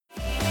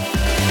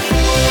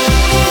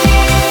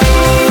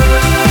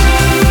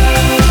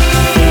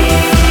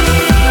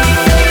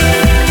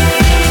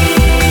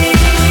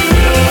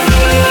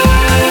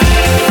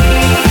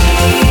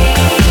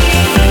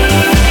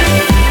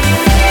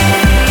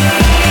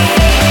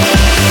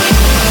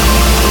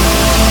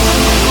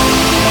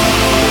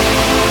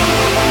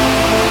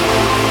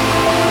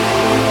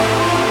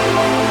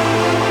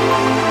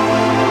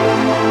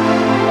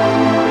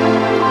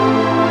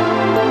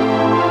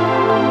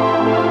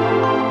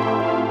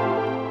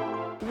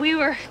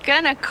were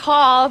gonna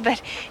call,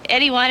 but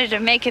Eddie wanted to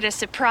make it a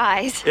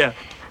surprise. Yeah.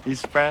 You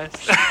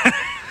surprised?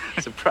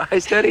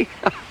 Surprised, Eddie?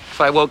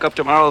 If I woke up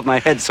tomorrow with my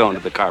head sewn to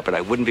the carpet,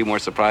 I wouldn't be more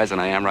surprised than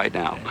I am right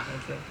now.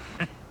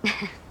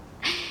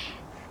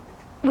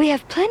 We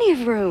have plenty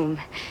of room.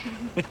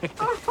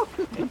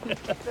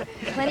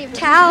 Plenty of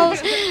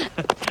towels.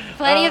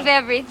 Plenty of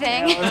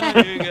everything.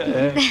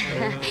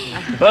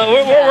 Well,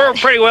 we're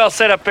pretty well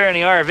set up there in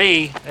the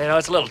RV. You know,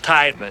 it's a little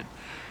tight, but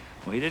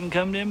we didn't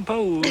come to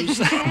impose.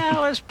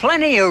 Well, there's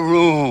plenty of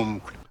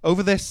room.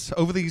 Over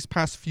these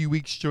past few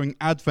weeks during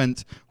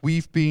Advent,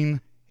 we've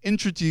been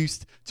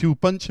introduced to a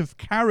bunch of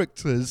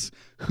characters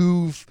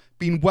who've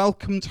been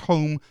welcomed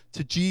home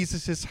to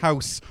Jesus'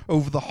 house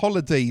over the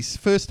holidays.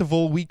 First of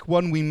all, week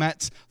 1, we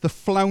met the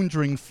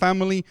Floundering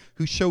family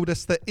who showed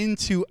us that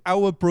into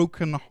our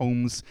broken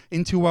homes,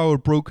 into our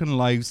broken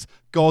lives,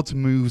 God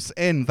moves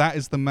in. That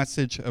is the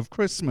message of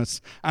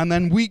Christmas. And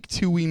then week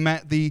 2, we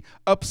met the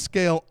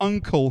upscale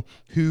uncle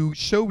who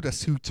taught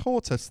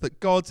us that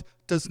God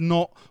does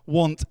not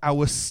want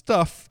our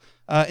stuff.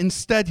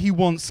 Instead, he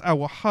wants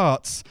our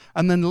hearts.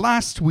 And then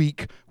last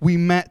week, we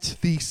met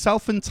the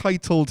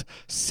self-entitled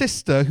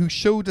sister who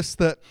showed us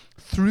that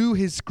through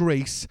his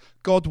grace,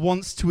 God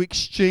wants to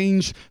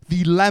exchange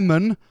the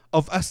lemon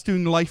of us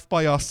doing life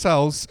by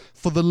ourselves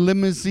for the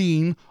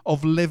limousine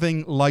of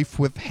living life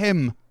with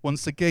him.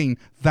 Once again,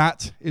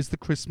 that is the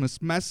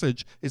Christmas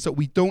message, is that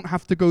we don't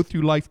have to go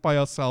through life by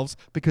ourselves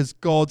because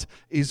God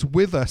is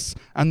with us.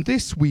 And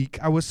this week,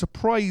 our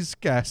surprise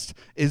guest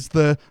is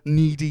the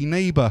needy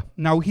neighbor.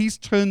 Now, he's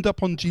turned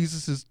up on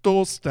Jesus'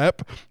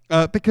 doorstep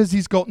because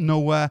he's got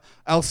nowhere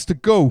else to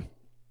go.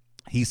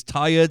 He's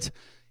tired,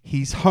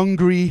 he's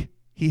hungry,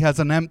 he has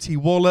an empty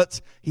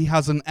wallet, he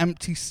has an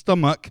empty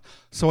stomach.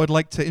 So I'd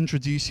like to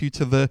introduce you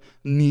to the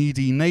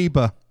needy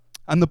neighbor.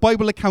 And the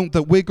Bible account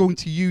that we're going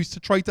to use to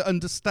try to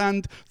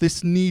understand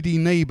this needy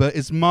neighbor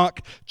is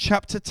Mark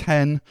chapter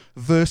 10,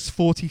 verse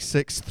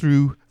 46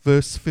 through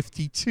verse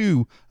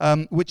 52,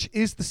 which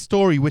is the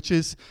story, which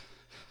is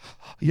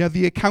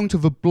the account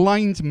of a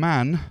blind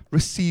man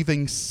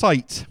receiving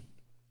sight.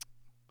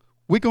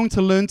 We're going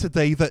to learn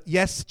today that,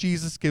 yes,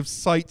 Jesus gives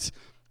sight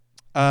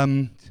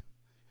to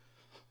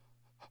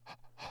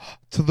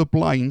the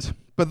blind,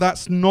 but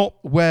that's not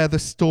where the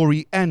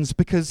story ends,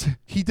 because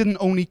he didn't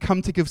only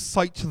come to give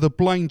sight to the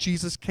blind.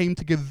 Jesus came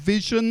to give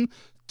vision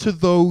to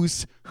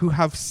those who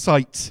have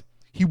sight.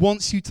 He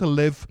wants you to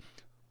live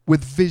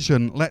with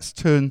vision. Let's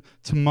turn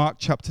to Mark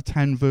chapter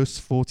 10, verse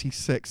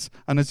 46.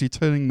 And as you're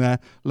turning there,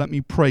 let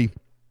me pray.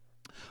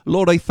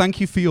 Lord, I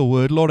thank you for your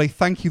word. Lord, I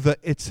thank you that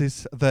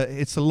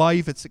it's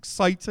alive, it's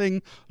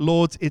exciting.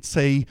 Lord, it's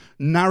a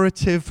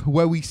narrative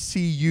where we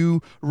see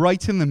you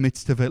right in the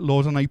midst of it,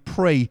 Lord. And I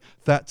pray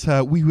that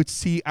we would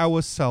see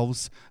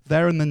ourselves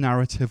there in the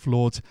narrative,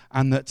 Lord,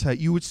 and that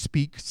you would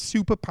speak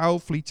super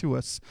powerfully to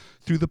us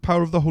through the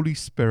power of the Holy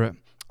Spirit.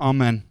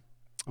 Amen.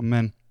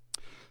 Amen.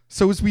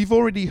 So as we've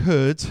already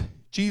heard,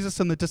 Jesus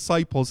and the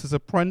disciples, his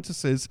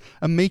apprentices,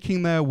 are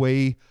making their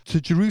way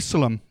to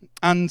Jerusalem.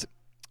 And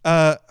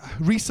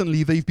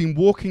recently they've been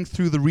walking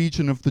through the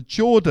region of the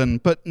Jordan,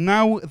 but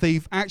now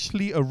they've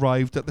actually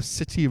arrived at the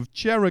city of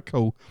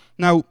Jericho.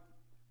 Now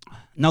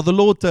the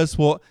Lord does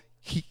what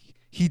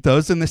he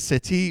does in the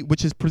city,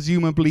 which is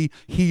presumably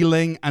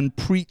healing and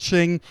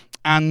preaching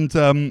and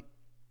things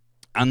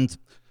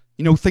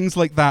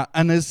like that.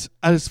 And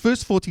as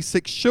verse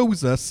 46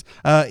 shows us,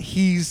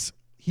 he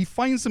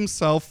finds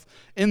himself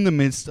in the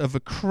midst of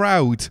a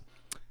crowd.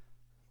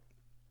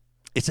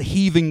 It's a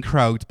heaving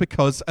crowd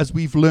because, as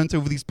we've learned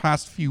over these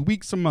past few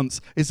weeks and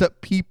months, is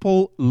that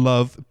people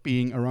love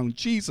being around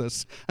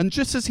Jesus. And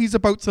just as he's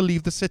about to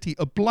leave the city,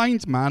 a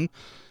blind man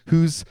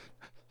whose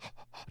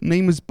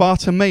name is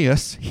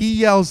Bartimaeus, he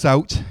yells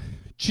out,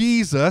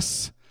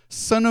 "Jesus,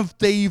 Son of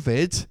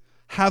David,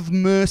 have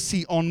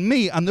mercy on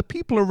me." And the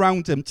people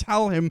around him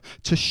tell him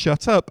to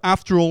shut up.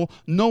 After all,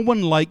 no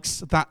one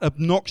likes that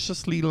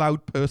obnoxiously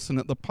loud person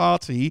at the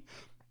party,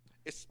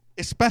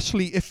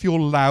 especially if you're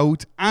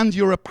loud and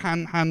you're a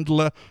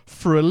panhandler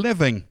for a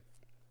living.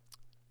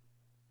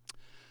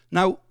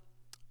 Now,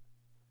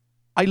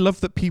 I love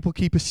that people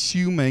keep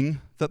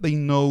assuming that they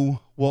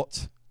know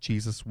what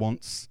Jesus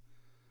wants.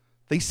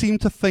 They seem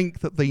to think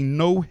that they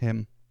know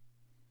him.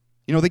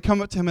 They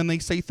come up to him and they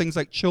say things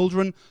like,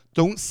 "Children,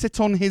 don't sit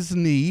on his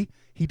knee.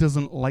 He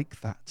doesn't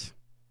like that."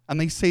 And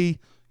they say,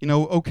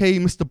 "Okay,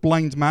 Mr.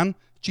 Blind Man,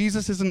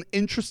 Jesus isn't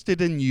interested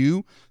in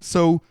you,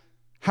 so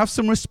have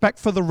some respect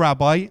for the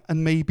rabbi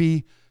and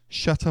maybe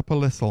shut up a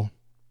little."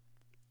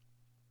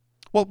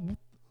 Well,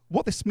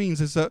 what this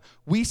means is that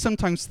we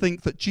sometimes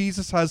think that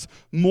Jesus has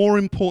more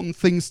important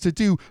things to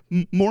do,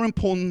 more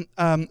important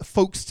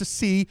folks to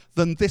see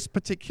than this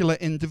particular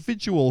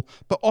individual.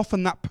 But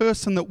often that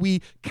person that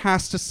we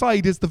cast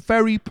aside is the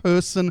very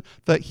person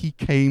that he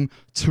came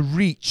to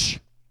reach.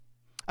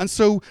 And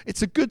so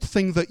it's a good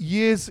thing that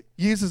years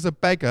as a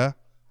beggar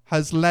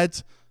has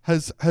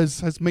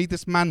made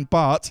this man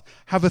Bart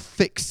have a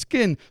thick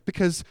skin,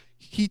 because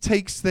he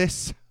takes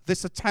this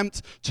this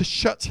attempt to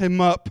shut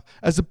him up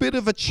as a bit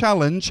of a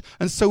challenge,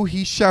 and so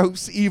he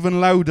shouts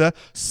even louder,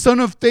 "Son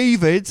of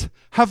David,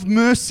 have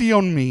mercy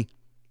on me."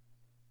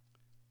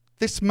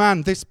 This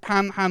man, this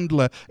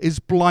panhandler, is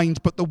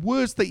blind, but the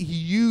words that he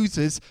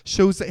uses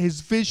shows that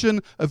his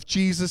vision of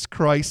Jesus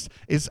Christ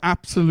is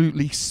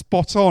absolutely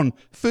spot on.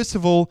 First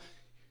of all,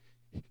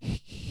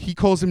 he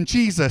calls him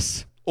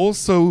Jesus,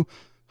 also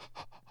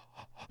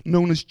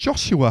known as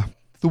Joshua,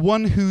 the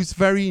one whose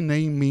very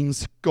name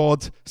means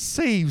God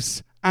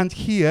saves. And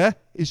here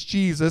is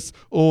Jesus,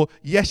 or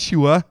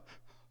Yeshua,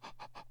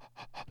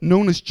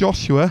 known as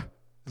Joshua,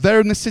 there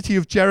in the city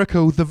of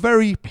Jericho, the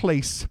very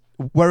place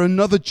where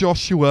another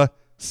Joshua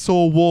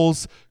saw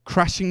walls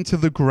crashing to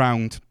the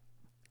ground.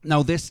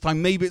 Now this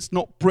time, maybe it's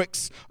not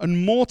bricks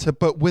and mortar,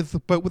 but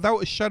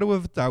without a shadow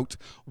of a doubt,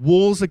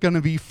 walls are going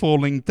to be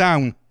falling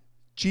down.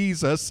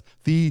 Jesus,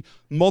 the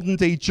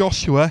modern-day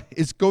Joshua,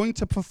 is going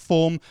to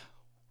perform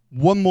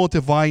one more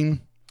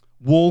divine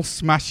wall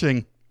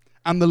smashing.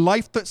 And the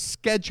life that's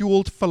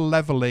scheduled for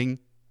leveling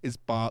is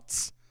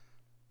Bart's.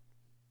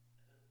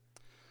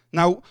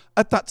 Now,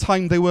 at that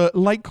time, there were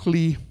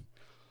likely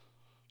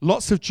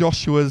lots of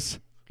Joshuas,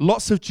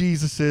 lots of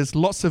Jesuses,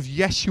 lots of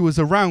Yeshuas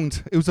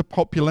around. It was a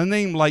popular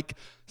name like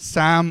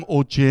Sam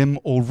or Jim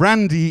or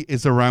Randy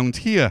is around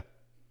here.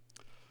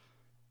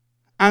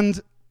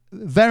 And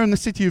there in the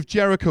city of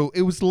Jericho,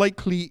 it was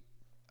likely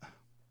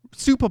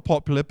super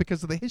popular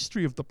because of the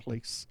history of the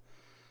place.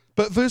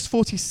 But verse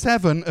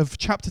 47 of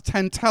chapter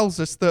 10 tells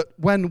us that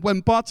when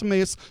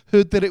Bartimaeus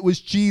heard that it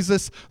was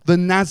Jesus the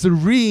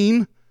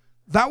Nazarene,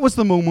 that was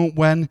the moment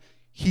when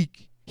he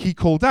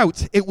called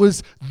out. It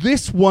was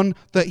this one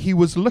that he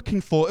was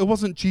looking for. It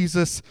wasn't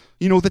Jesus,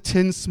 the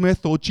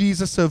tinsmith, or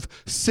Jesus of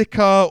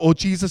Sychar, or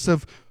Jesus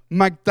of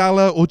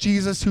Magdala, or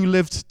Jesus who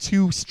lived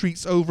 2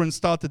 streets over and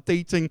started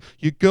dating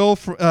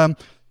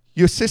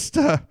your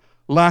sister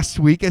last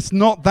week. It's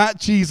not that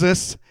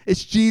Jesus.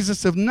 It's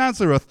Jesus of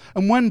Nazareth.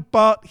 And when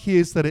Bart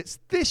hears that it's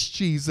this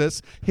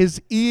Jesus,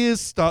 his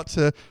ears start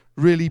to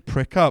really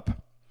prick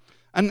up.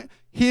 And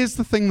here's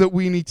the thing that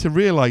we need to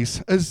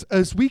realize.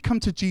 As we come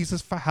to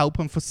Jesus for help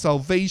and for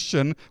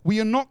salvation, we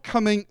are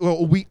coming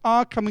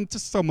to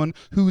someone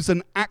who's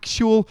an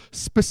actual,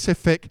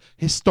 specific,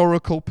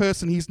 historical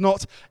person. He's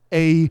not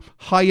a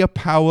higher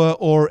power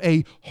or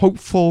a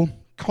hopeful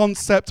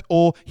concept,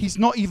 or he's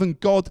not even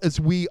God as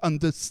we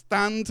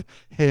understand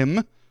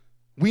him.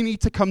 We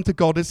need to come to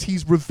God as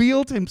he's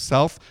revealed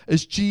himself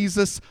as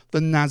Jesus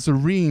the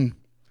Nazarene.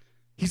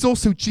 He's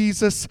also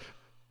Jesus,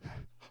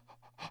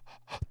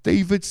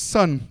 David's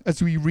son,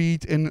 as we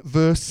read in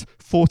verse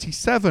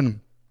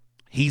 47.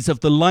 He's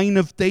of the line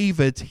of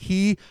David.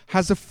 He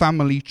has a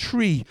family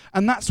tree.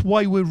 And that's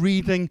why we're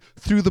reading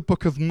through the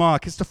book of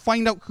Mark, is to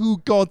find out who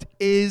God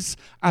is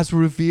as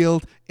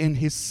revealed in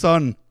his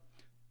son.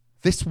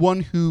 This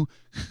one who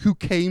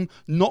came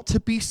not to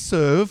be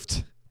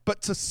served,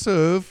 but to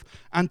serve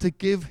and to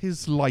give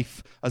his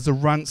life as a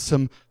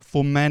ransom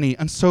for many.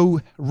 And so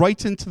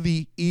right into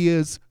the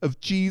ears of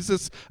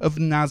Jesus of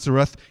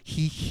Nazareth,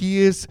 he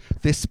hears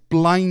this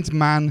blind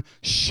man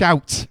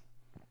shout.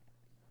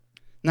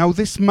 Now,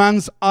 this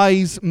man's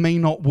eyes may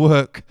not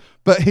work,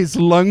 but his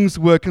lungs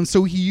work. And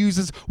so he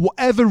uses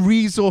whatever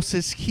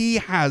resources he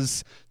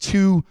has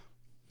to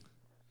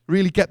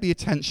really get the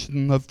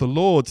attention of the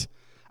Lord.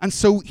 And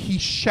so he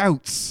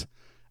shouts,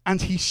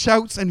 and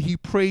he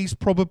prays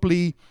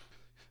probably,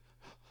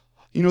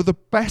 the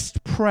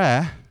best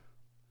prayer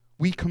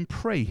we can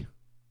pray.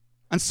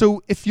 And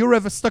so if you're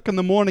ever stuck in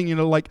the morning,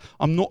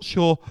 I'm not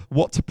sure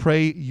what to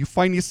pray, you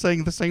find you're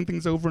saying the same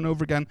things over and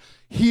over again,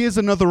 here's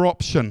another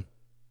option.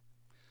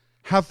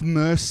 Have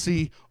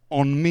mercy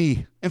on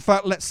me. In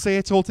fact, let's say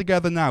it all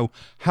together now.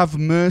 Have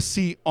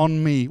mercy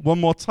on me.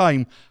 One more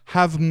time.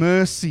 Have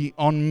mercy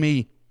on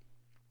me.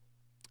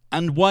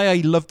 And why I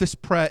love this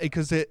prayer,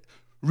 because it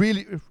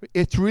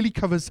really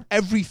covers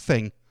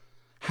everything.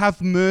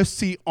 Have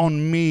mercy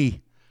on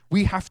me.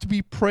 We have to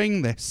be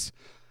praying this.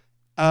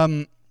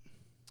 That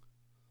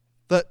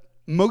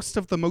most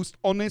of the most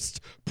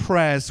honest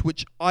prayers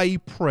which I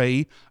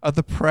pray are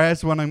the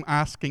prayers when I'm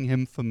asking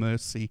him for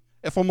mercy.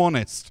 If I'm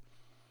honest.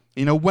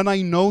 When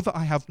I know that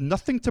I have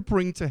nothing to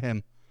bring to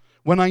him.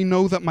 When I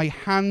know that my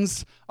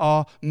hands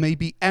are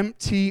maybe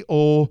empty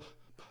or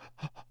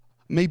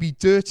maybe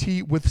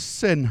dirty with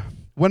sin.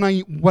 When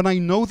I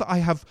know that I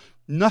have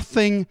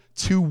nothing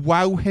to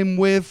wow him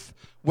with.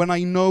 When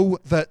I know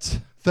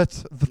that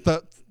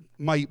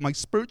my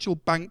spiritual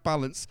bank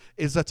balance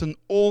is at an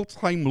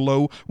all-time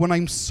low, when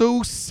I'm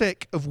so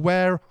sick of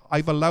where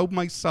I've allowed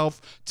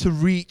myself to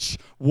reach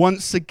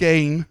once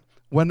again,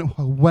 when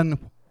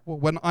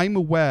I'm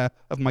aware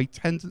of my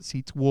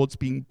tendency towards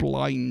being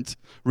blind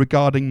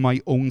regarding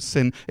my own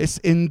sin, it's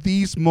in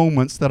these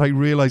moments that I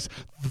realize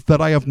that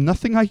I have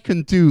nothing I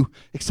can do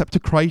except to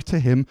cry to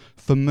him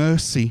for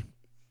mercy.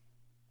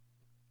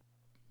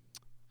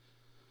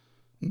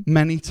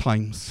 Many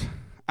times,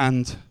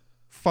 and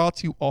far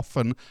too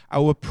often,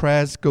 our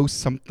prayers go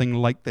something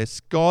like this.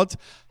 God,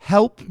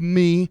 help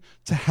me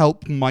to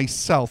help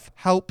myself.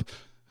 Help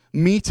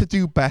me to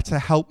do better.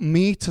 Help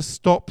me to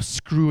stop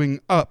screwing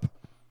up.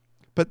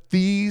 But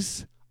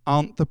these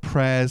aren't the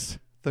prayers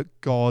that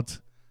God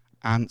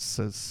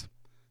answers.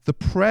 The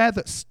prayer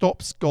that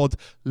stops God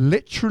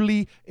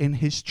literally in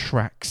his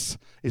tracks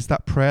is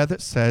that prayer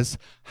that says,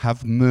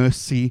 have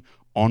mercy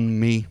on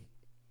me.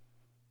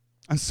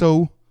 And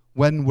so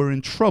when we're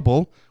in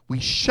trouble, we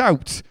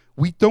shout.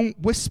 We don't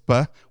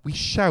whisper, we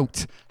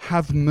shout,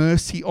 have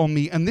mercy on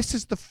me. And this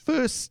is the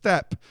first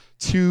step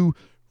to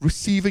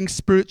receiving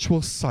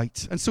spiritual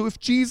sight. And so if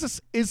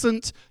Jesus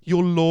isn't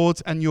your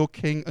Lord and your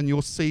King and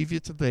your Savior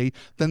today,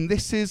 then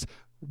this is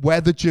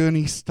where the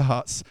journey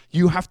starts.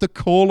 You have to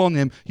call on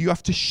him. You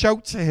have to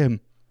shout to him.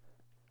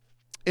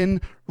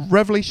 In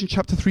Revelation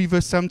chapter 3,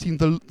 verse 17,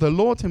 the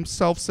Lord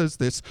himself says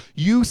this,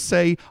 you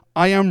say,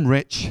 I am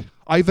rich,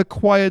 I've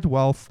acquired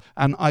wealth,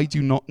 and I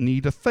do not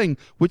need a thing,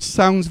 which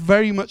sounds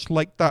very much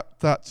like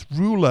that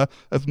ruler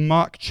of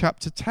Mark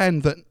chapter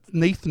 10 that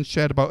Nathan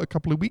shared about a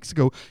couple of weeks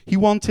ago. He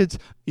wanted,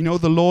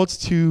 the Lord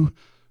to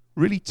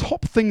really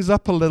top things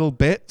up a little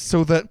bit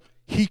so that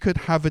he could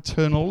have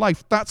eternal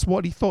life. That's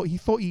what he thought. He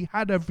thought he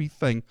had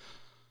everything.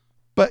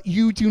 But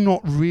you do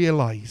not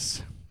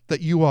realize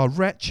that you are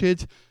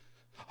wretched,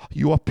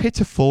 you are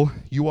pitiful,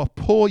 you are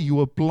poor, you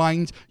are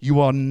blind,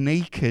 you are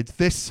naked.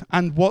 This,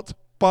 and what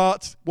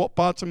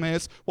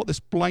Bartimaeus, what this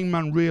blind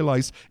man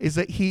realized is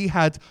that he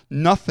had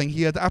nothing.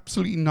 He had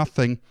absolutely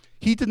nothing.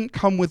 He didn't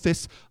come with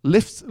this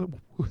list of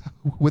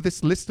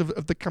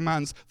the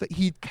commands that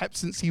he'd kept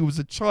since he was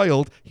a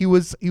child. He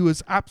was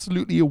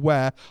absolutely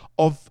aware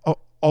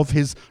of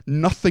his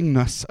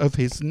nothingness, of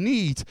his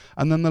need.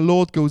 And then the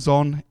Lord goes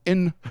on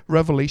in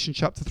Revelation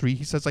chapter 3.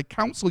 He says, I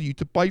counsel you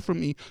to buy from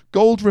me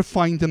gold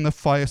refined in the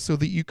fire so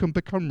that you can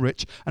become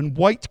rich, and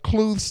white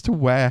clothes to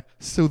wear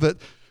so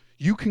that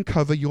you can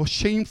cover your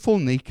shameful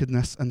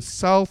nakedness, and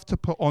salve to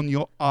put on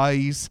your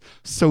eyes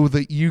so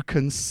that you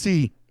can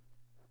see.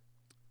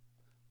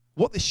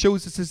 What this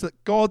shows us is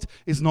that God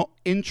is not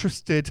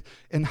interested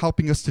in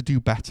helping us to do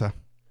better.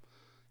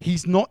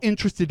 He's not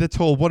interested at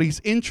all. What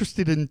he's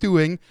interested in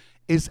doing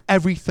is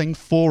everything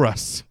for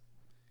us.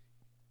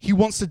 He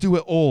wants to do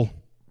it all.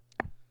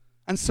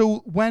 And so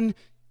when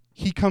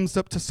he comes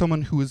up to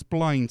someone who is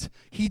blind,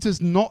 he does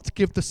not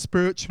give the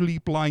spiritually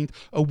blind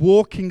a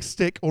walking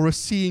stick or a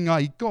seeing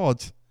eye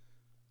God.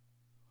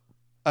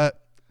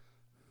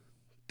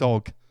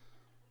 Dog.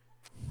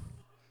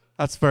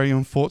 That's very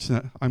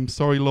unfortunate. I'm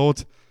sorry,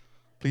 Lord.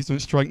 Please don't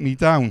strike me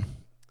down.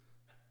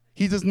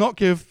 He does not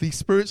give the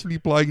spiritually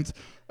blind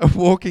a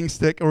walking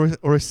stick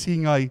or a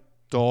seeing eye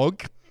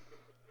dog.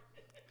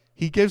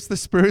 He gives the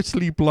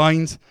spiritually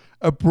blind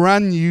a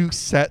brand new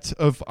set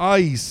of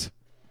eyes.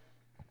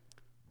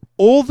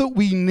 All that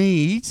we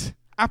need,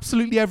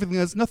 absolutely everything,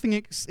 there's nothing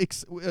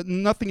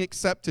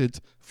accepted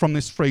from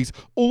this phrase.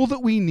 All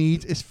that we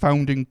need is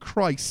found in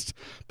Christ.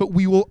 But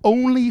we will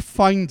only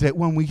find it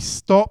when we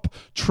stop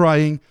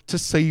trying to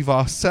save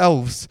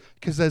ourselves,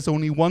 because there's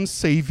only one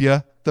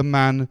Savior, the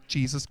man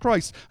Jesus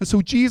Christ. And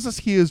so Jesus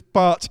hears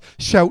Bart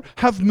shout,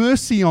 have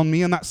mercy on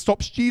me, and that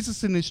stops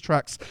Jesus in his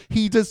tracks.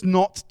 He does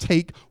not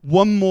take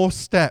one more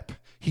step.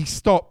 He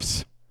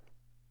stops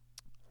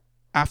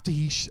after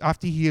he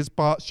hears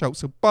Bart shout.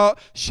 So Bart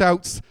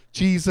shouts,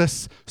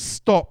 Jesus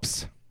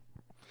stops.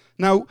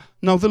 Now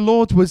the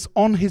Lord was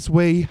on his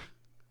way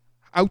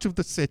out of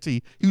the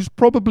city. He was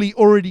probably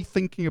already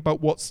thinking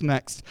about what's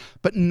next.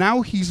 But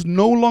now he's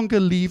no longer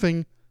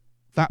leaving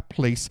that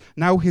place.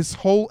 Now his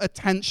whole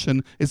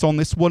attention is on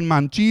this one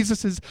man.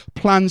 Jesus'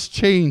 plans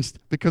changed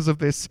because of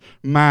this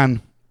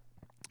man.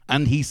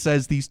 And he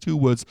says these two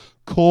words,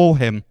 call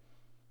him.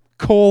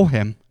 Call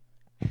him.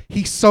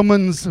 He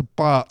summons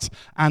Bart,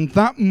 and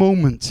that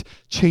moment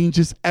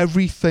changes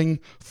everything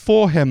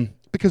for him.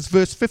 Because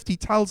verse 50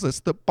 tells us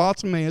that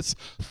Bartimaeus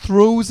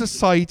throws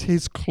aside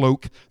his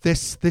cloak,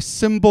 this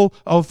symbol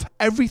of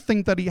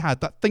everything that he had,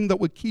 that thing that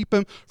would keep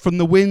him from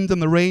the wind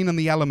and the rain and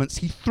the elements.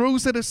 He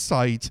throws it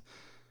aside.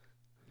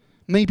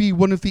 Maybe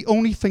one of the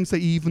only things that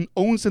he even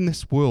owns in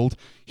this world.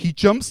 He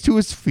jumps to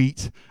his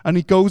feet and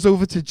he goes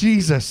over to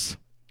Jesus.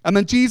 And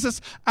then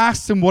Jesus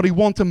asks him what he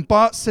wants, and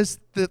Bart says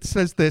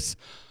this,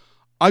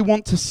 I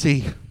want to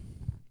see.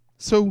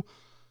 So,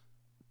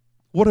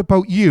 what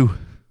about you?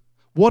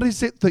 What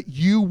is it that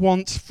you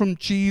want from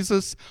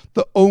Jesus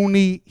that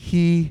only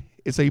he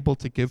is able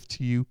to give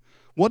to you?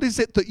 What is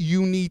it that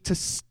you need to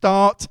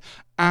start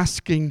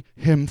asking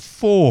him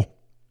for?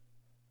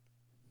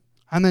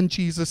 And then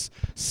Jesus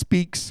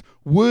speaks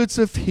words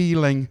of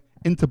healing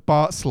into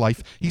Bart's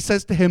life. He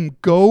says to him,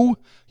 go,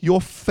 your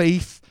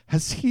faith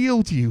has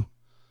healed you.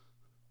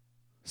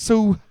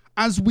 So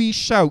as we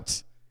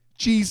shout,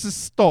 Jesus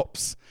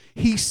stops.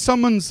 He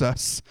summons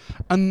us,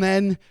 and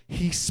then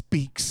he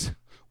speaks.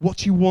 What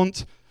do you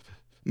want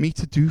me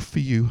to do for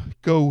you?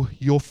 Go,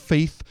 your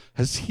faith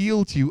has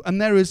healed you.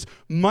 And there is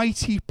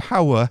mighty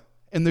power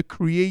in the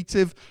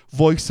creative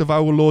voice of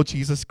our Lord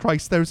Jesus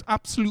Christ. There is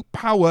absolute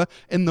power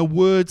in the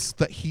words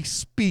that he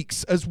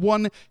speaks. As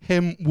one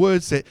hymn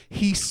words it,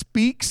 he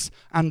speaks,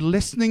 and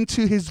listening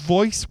to his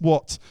voice,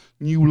 what?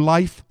 New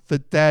life the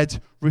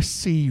dead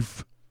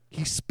receive.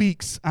 He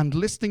speaks, and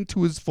listening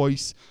to his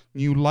voice,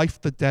 new life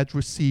the dead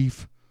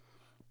receive.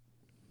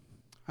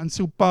 And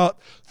so Bart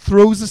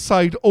throws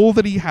aside all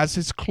that he has,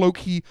 his cloak,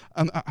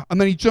 and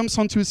then he jumps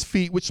onto his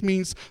feet, which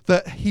means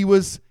that he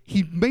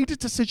made a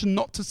decision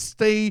not to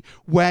stay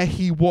where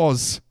he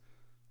was.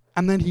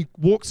 And then he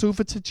walks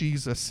over to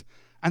Jesus,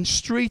 and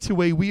straight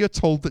away we are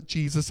told that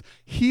Jesus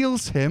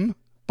heals him.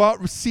 Bart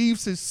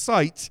receives his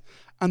sight,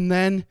 and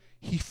then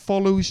he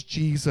follows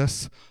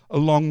Jesus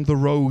along the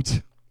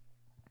road.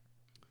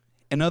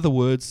 In other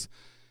words,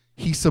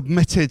 he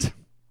submitted.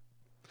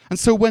 And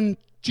so when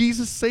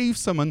Jesus saves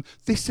someone,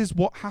 this is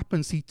what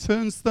happens. He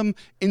turns them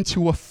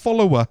into a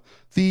follower.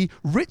 The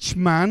rich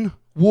man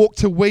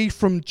walked away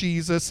from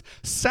Jesus,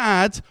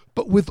 sad,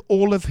 but with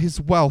all of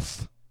his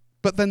wealth.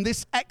 But then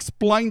this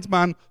ex-blind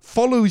man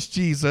follows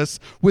Jesus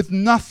with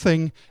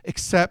nothing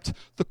except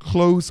the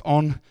clothes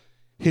on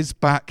his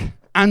back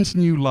and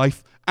new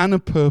life and a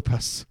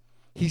purpose.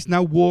 He's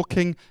now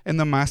walking in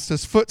the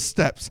Master's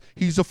footsteps.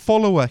 He's a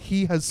follower.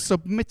 He has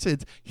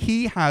submitted.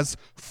 He has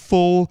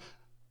full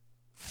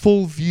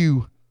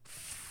view,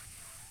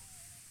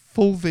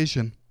 full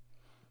vision.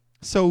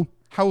 So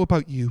how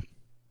about you?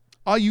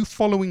 Are you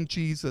following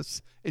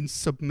Jesus in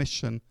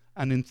submission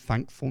and in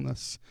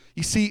thankfulness?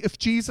 You see, if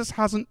Jesus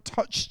hasn't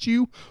touched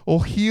you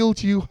or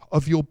healed you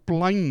of your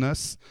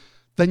blindness,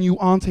 then you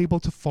aren't able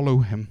to follow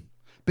him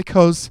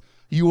because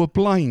you are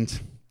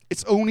blind.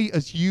 It's only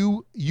as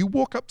you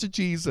walk up to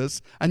Jesus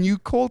and you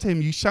call to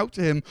him, you shout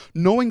to him,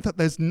 knowing that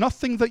there's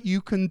nothing that you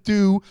can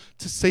do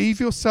to save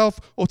yourself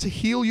or to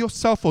heal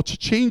yourself or to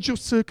change your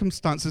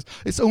circumstances.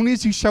 It's only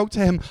as you shout to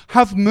him,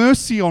 have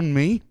mercy on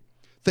me,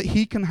 that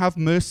he can have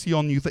mercy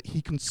on you, that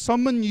he can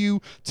summon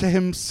you to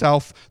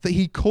himself, that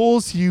he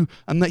calls you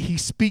and that he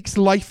speaks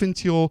life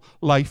into your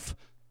life,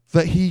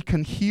 that he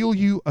can heal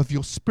you of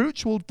your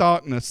spiritual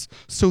darkness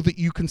so that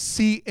you can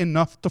see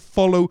enough to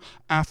follow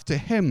after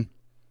him.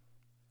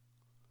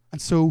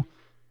 And so,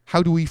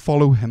 how do we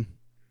follow him?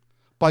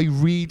 By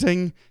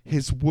reading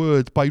his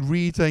word, by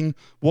reading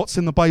what's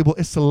in the Bible.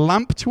 It's a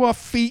lamp to our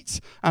feet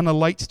and a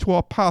light to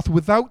our path.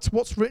 Without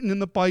what's written in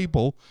the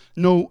Bible,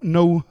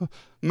 no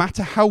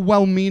matter how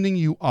well-meaning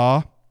you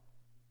are,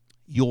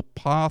 your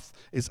path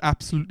is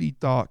absolutely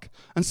dark.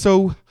 And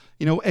so,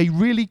 a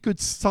really good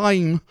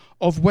sign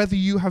of whether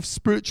you have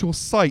spiritual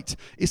sight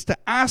is to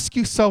ask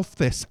yourself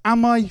this: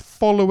 am I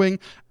following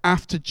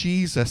after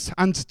Jesus?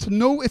 And to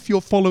know if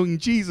you're following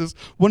Jesus,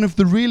 one of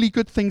the really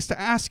good things to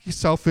ask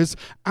yourself is,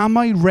 am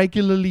I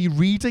regularly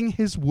reading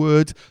his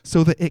word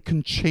so that it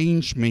can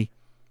change me?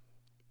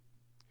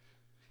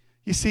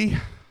 You see,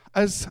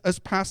 as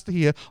pastor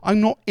here,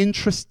 I'm not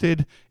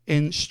interested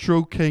in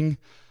stroking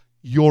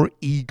your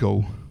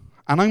ego.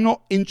 And I'm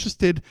not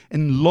interested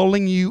in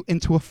lulling you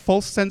into a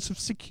false sense of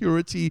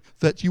security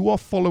that you are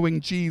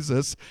following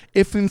Jesus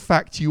if in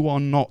fact you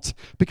are not,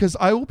 because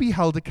I will be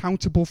held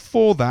accountable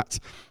for that.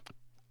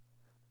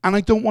 And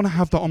I don't want to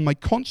have that on my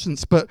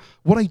conscience, but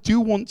what I do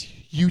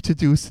want you to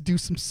do is to do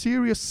some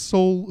serious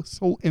soul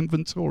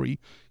inventory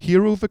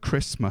here over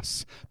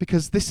Christmas,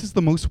 because this is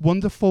the most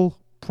wonderful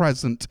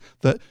present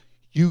that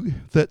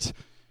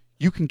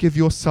you can give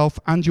yourself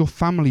and your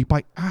family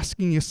by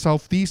asking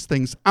yourself these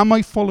things. Am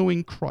I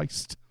following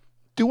Christ?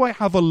 Do I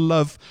have a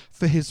love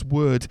for his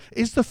word?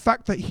 Is the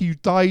fact that he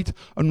died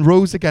and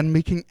rose again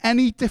making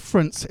any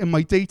difference in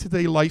my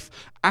day-to-day life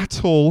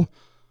at all?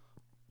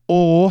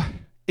 Or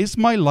is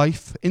my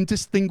life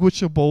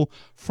indistinguishable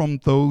from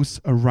those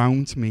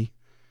around me?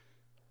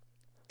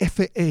 If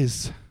it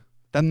is,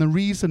 then the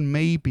reason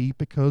may be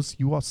because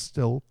you are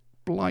still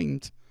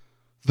blind,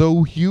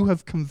 though you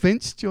have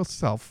convinced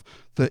yourself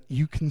that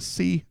you can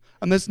see.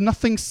 And there's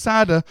nothing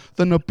sadder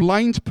than a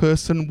blind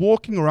person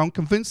walking around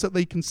convinced that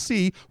they can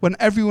see when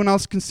everyone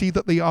else can see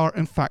that they are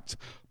in fact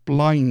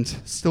blind,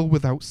 still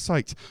without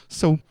sight.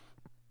 So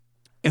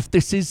if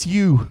this is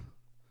you,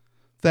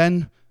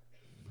 then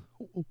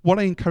what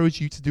I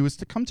encourage you to do is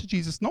to come to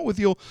Jesus, not with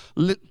your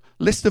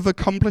list of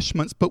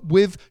accomplishments, but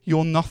with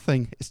your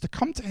nothing. Is to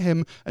come to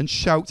him and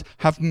shout,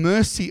 have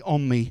mercy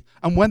on me.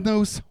 And when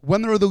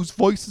there are those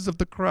voices of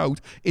the crowd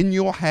in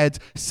your head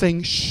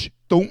saying, shh,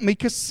 don't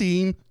make a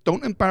scene,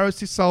 don't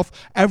embarrass yourself,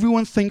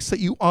 everyone thinks that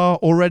you are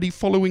already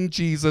following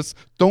Jesus,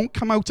 don't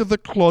come out of the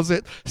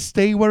closet,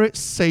 stay where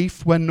it's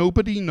safe, where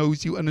nobody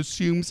knows you and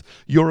assumes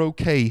you're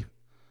okay.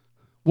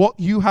 What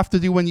you have to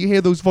do when you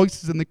hear those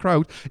voices in the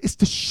crowd is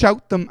to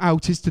shout them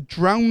out, is to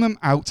drown them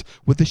out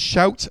with a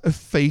shout of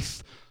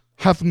faith.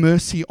 Have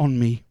mercy on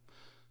me.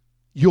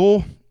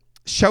 Your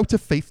shout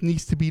of faith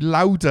needs to be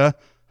louder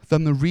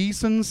than the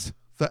reasons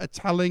that are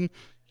telling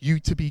you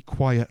to be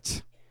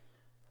quiet.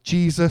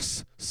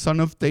 Jesus, Son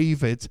of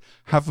David,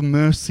 have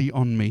mercy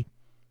on me.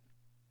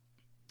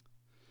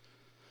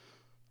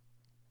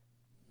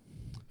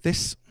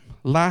 This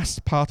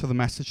last part of the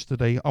message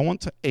today, I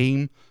want to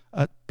aim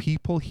at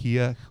people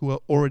here who are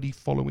already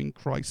following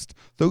Christ,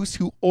 those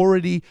who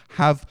already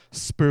have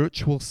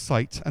spiritual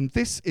sight. And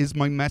this is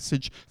my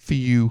message for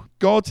you.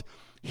 God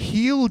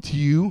healed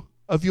you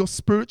of your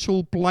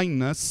spiritual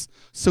blindness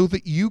so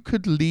that you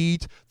could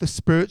lead the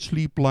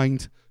spiritually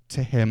blind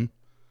to him.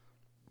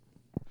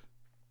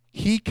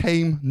 He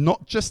came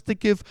not just to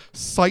give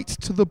sight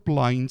to the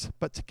blind,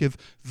 but to give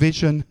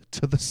vision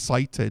to the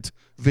sighted,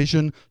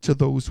 vision to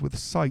those with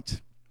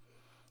sight.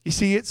 You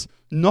see, it's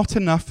not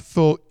enough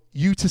for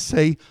you to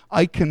say,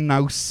 I can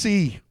now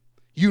see.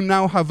 You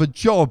now have a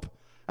job,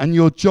 and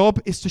your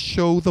job is to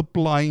show the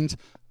blind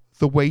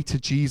the way to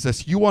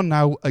Jesus. You are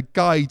now a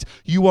guide.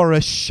 You are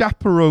a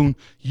chaperone.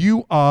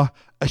 You are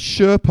a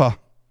Sherpa.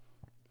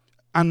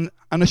 And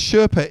a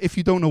Sherpa, if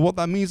you don't know what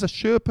that means, a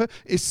Sherpa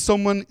is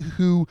someone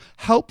who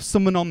helps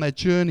someone on their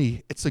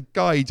journey. It's a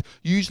guide,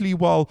 usually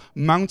while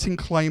mountain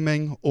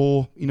climbing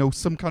or,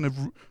 some kind of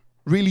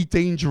really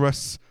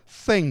dangerous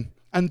thing.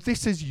 And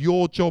this is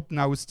your job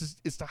now, is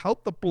to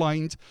help the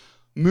blind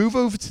move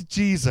over to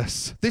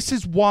Jesus. This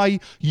is why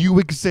you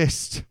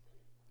exist.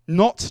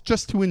 Not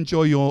just to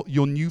enjoy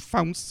your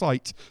newfound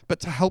sight, but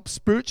to help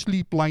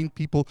spiritually blind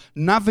people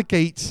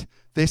navigate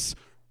this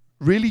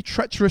really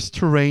treacherous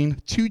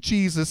terrain to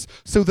Jesus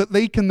so that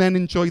they can then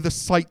enjoy the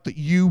sight that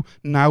you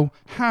now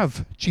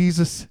have.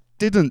 Jesus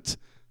didn't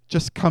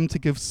just come to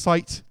give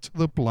sight to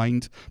the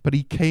blind, but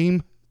he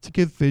came to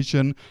give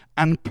vision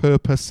and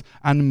purpose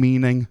and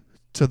meaning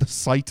to the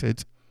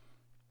sighted.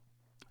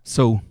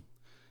 So,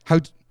 how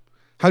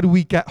do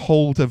we get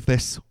hold of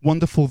this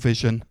wonderful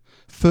vision?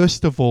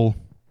 First of all,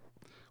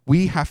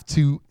 we have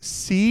to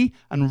see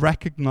and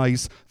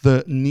recognize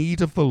the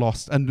need of the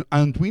lost,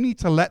 and we need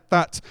to let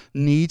that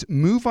need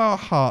move our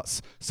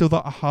hearts so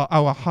that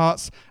our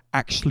hearts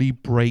actually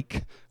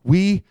break.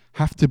 We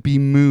have to be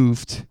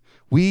moved.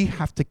 We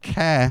have to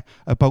care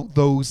about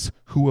those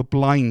who are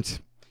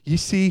blind. You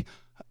see,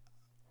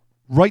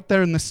 right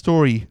there in the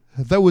story,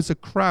 there was a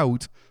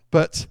crowd,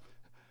 but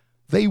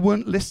they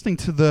weren't listening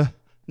to the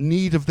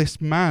need of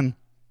this man.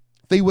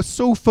 They were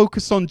so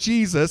focused on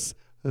Jesus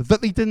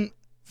that they didn't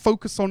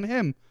focus on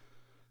him.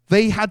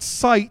 They had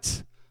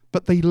sight,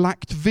 but they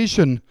lacked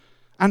vision.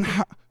 And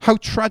how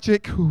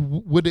tragic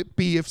would it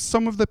be if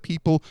some of the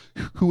people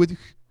who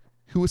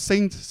were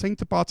saying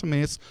to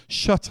Bartimaeus,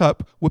 shut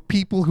up, were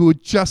people who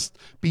had just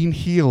been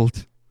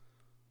healed.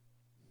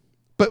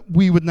 But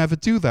we would never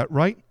do that,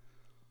 right?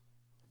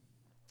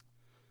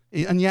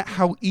 And yet,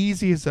 how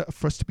easy is it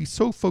for us to be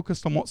so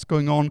focused on what's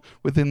going on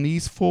within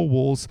these four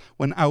walls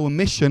when our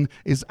mission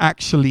is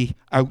actually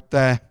out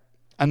there?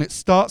 And it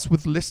starts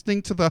with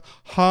listening to the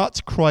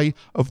heart cry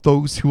of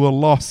those who are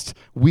lost.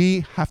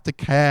 We have to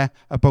care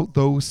about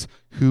those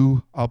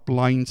who are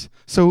blind.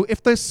 So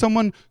if there's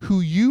someone who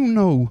you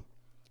know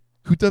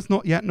who does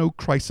not yet know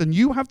Christ, and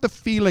you have the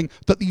feeling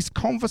that these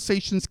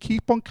conversations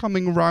keep on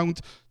coming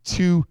around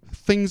to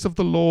things of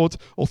the Lord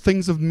or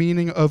things of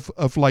meaning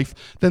of life,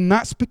 then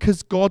that's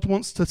because God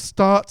wants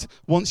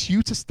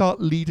you to start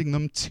leading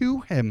them to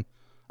him.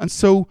 And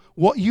so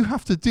what you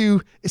have to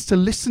do is to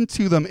listen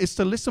to them, is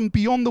to listen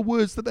beyond the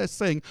words that they're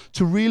saying,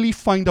 to really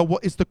find out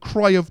what is the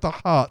cry of the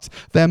heart.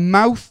 Their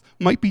mouth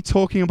might be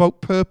talking about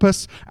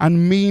purpose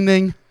and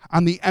meaning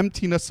and the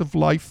emptiness of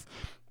life,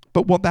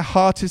 but what their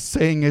heart is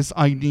saying is,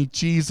 I need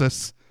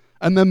Jesus.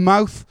 And their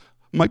mouth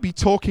might be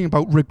talking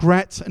about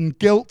regret and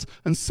guilt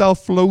and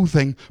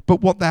self-loathing, but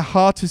what their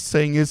heart is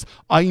saying is,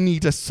 I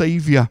need a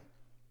savior.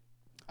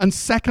 And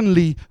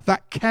secondly,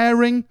 that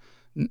caring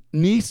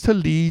needs to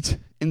lead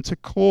into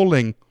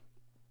calling.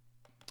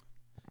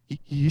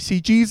 You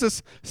see,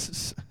 Jesus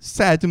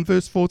said in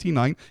verse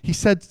 49, he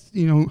said,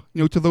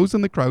 to those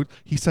in the crowd,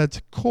 he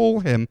said,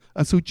 call him.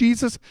 And so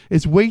Jesus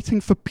is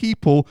waiting for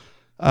people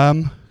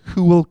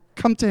who will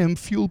come to him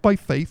fueled by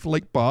faith,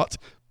 like Bart.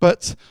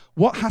 But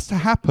what has to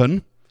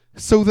happen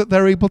so that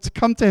they're able to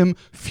come to him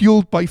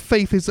fueled by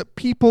faith is that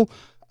people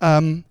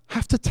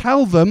have to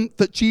tell them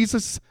that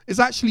Jesus is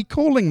actually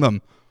calling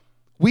them.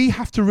 We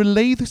have to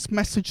relay this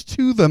message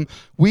to them.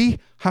 We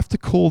have to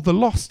call the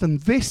lost,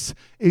 and this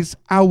is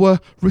our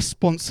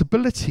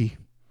responsibility.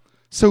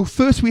 So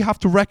first we have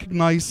to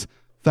recognize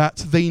that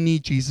they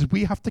need Jesus.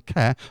 We have to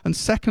care. And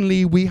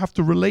secondly, we have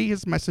to relay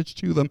his message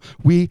to them.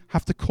 We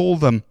have to call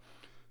them.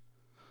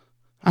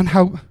 And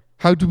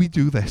how do we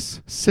do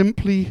this?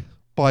 Simply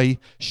by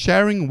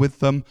sharing with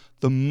them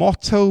the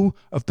motto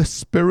of the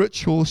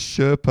spiritual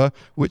Sherpa,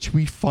 which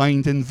we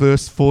find in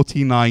verse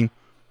 49.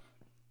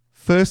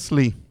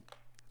 Firstly,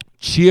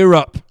 cheer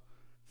up.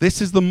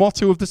 This is the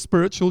motto of the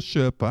spiritual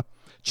Sherpa.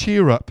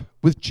 Cheer up.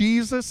 With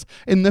Jesus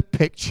in the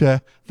picture,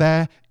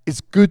 there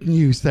is good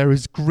news. There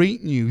is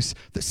great news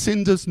that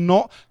sin does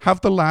not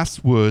have the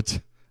last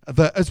word.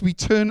 That as we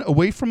turn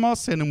away from our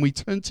sin and we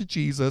turn to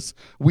Jesus,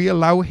 we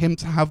allow him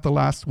to have the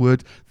last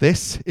word.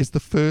 This is the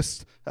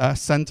first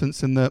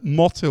sentence in the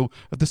motto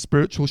of the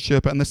spiritual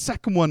Sherpa. And the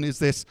second one is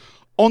this: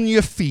 on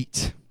your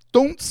feet.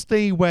 Don't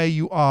stay where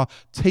you are.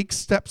 Take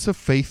steps of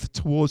faith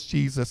towards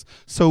Jesus.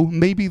 So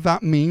maybe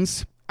that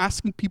means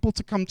asking people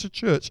to come to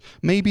church.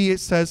 Maybe it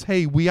says,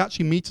 hey, we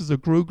actually meet as a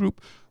grow group.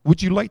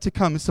 Would you like to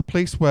come? It's a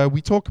place where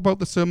we talk about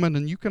the sermon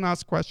and you can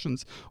ask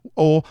questions.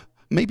 Or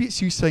maybe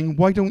it's you saying,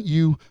 why don't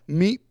you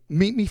meet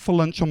me for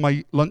lunch on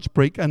my lunch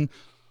break and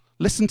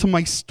listen to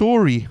my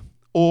story?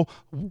 Or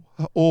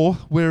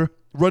we're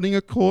running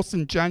a course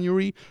in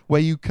January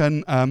where you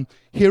can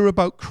hear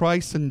about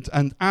Christ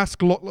and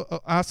ask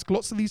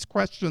lots of these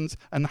questions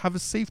and have a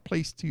safe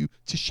place to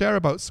share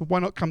about. So why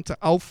not come to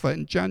Alpha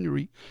in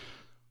January?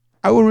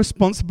 Our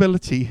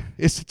responsibility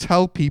is to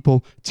tell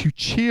people to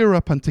cheer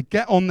up and to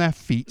get on their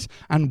feet.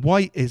 And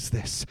why is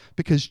this?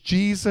 Because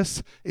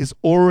Jesus is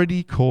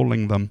already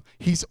calling them.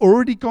 He's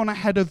already gone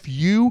ahead of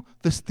you,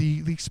 the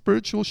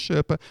spiritual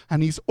Sherpa,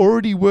 and he's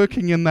already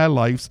working in their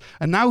lives.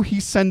 And now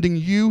he's sending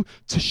you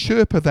to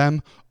Sherpa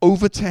them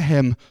over to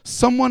him.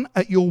 Someone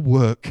at your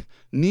work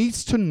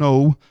needs to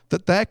know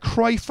that their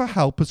cry for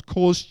help has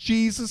caused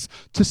Jesus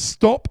to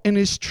stop in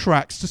his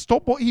tracks, to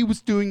stop what he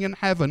was doing in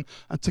heaven,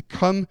 and to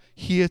come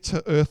here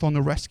to earth on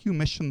a rescue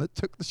mission that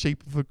took the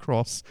shape of a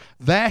cross.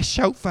 Their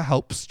shout for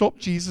help stopped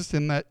Jesus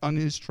on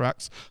his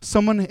tracks.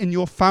 Someone in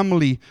your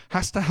family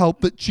has to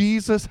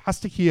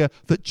hear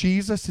that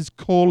Jesus is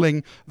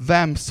calling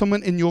them.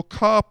 Someone in your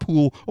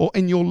carpool or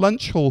in your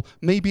lunch hall,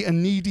 maybe a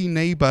needy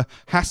neighbor,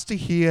 has to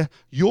hear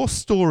your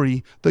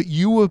story, that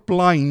you were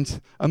blind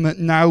and that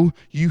now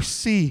you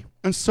see.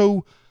 And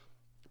so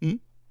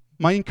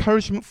my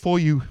encouragement for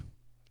you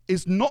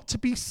is not to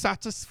be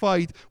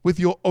satisfied with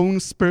your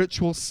own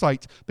spiritual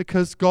sight,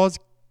 because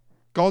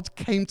God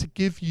came to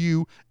give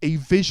you a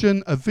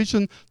vision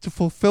to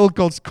fulfill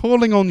God's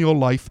calling on your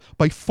life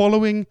by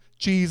following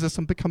Jesus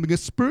and becoming a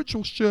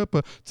spiritual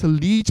Sherpa to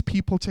lead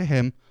people to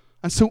him.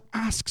 And so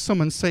ask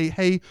someone, say,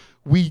 hey,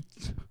 we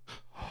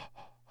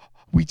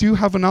do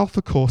have an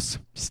Alpha course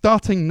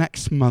starting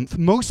next month.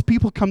 Most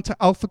people come to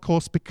Alpha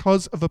course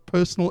because of a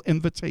personal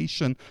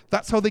invitation.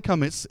 That's how they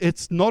come.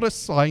 It's not a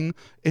sign.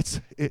 It's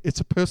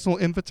a personal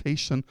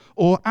invitation.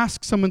 Or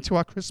ask someone to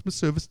our Christmas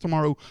service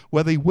tomorrow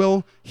where they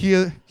will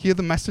hear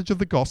the message of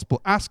the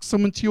gospel. Ask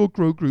someone to your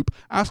grow group.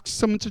 Ask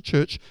someone to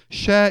church.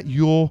 Share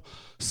your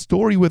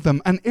story with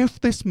them. And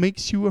if this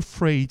makes you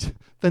afraid,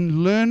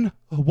 then learn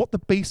what the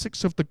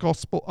basics of the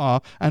gospel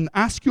are and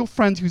ask your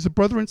friend who's a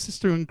brother and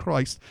sister in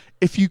Christ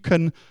if you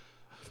can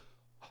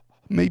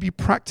maybe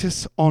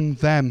practice on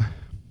them,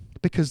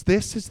 because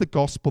this is the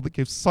gospel that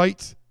gives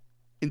sight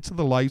into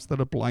the lives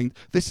that are blind.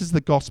 This is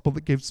the gospel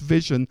that gives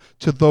vision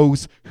to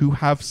those who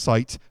have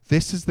sight.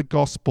 This is the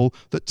gospel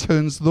that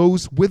turns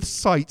those with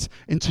sight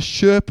into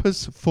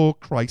Sherpas for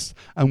Christ.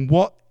 And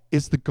what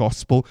is the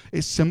gospel?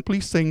 It's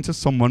simply saying to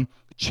someone,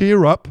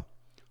 cheer up,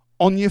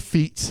 on your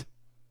feet,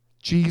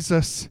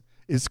 Jesus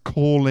is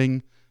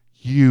calling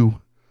you.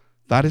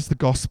 That is the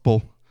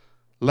gospel.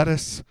 Let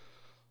us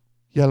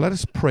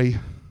pray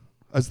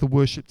as the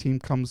worship team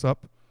comes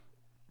up.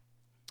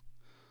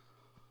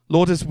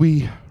 Lord, as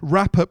we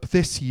wrap up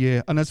this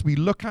year and as we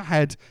look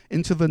ahead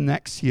into the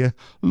next year,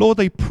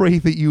 Lord, I pray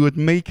that you would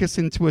make us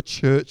into a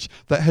church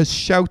that has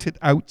shouted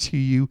out to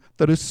you,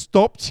 that has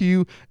stopped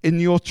you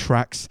in your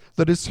tracks,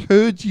 that has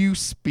heard you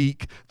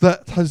speak,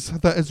 that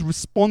has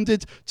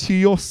responded to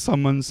your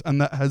summons,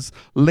 and that has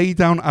laid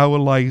down our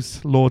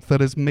lives, Lord,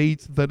 that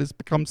has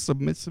become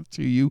submissive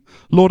to you.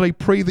 Lord, I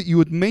pray that you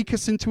would make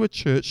us into a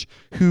church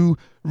who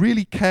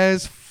really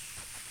cares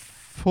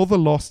for the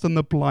lost and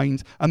the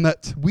blind, and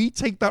that we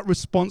take that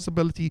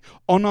responsibility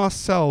on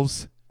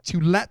ourselves to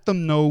let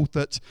them know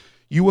that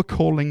you are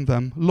calling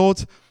them.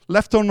 Lord,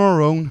 left on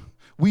our own,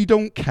 we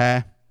don't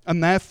care,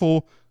 and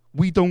therefore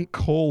we don't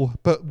call.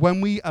 But when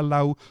we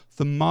allow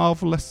the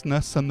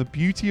marvelousness and the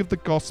beauty of the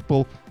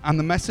gospel and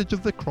the message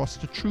of the cross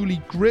to truly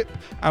grip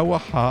our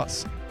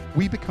hearts,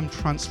 we become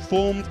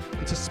transformed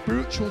into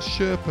spiritual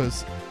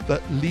Sherpas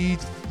that lead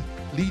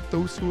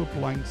those who are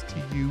blind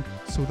to you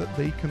so that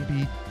they can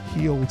be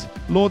healed.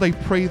 Lord, I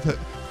pray that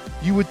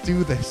you would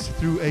do this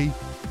through a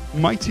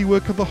mighty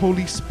work of the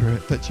Holy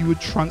Spirit, that you would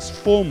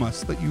transform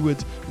us, that you would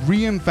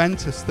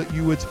reinvent us, that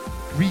you would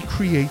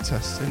recreate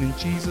us. And in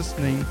Jesus'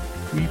 name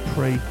we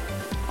pray.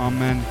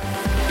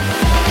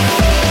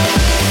 Amen.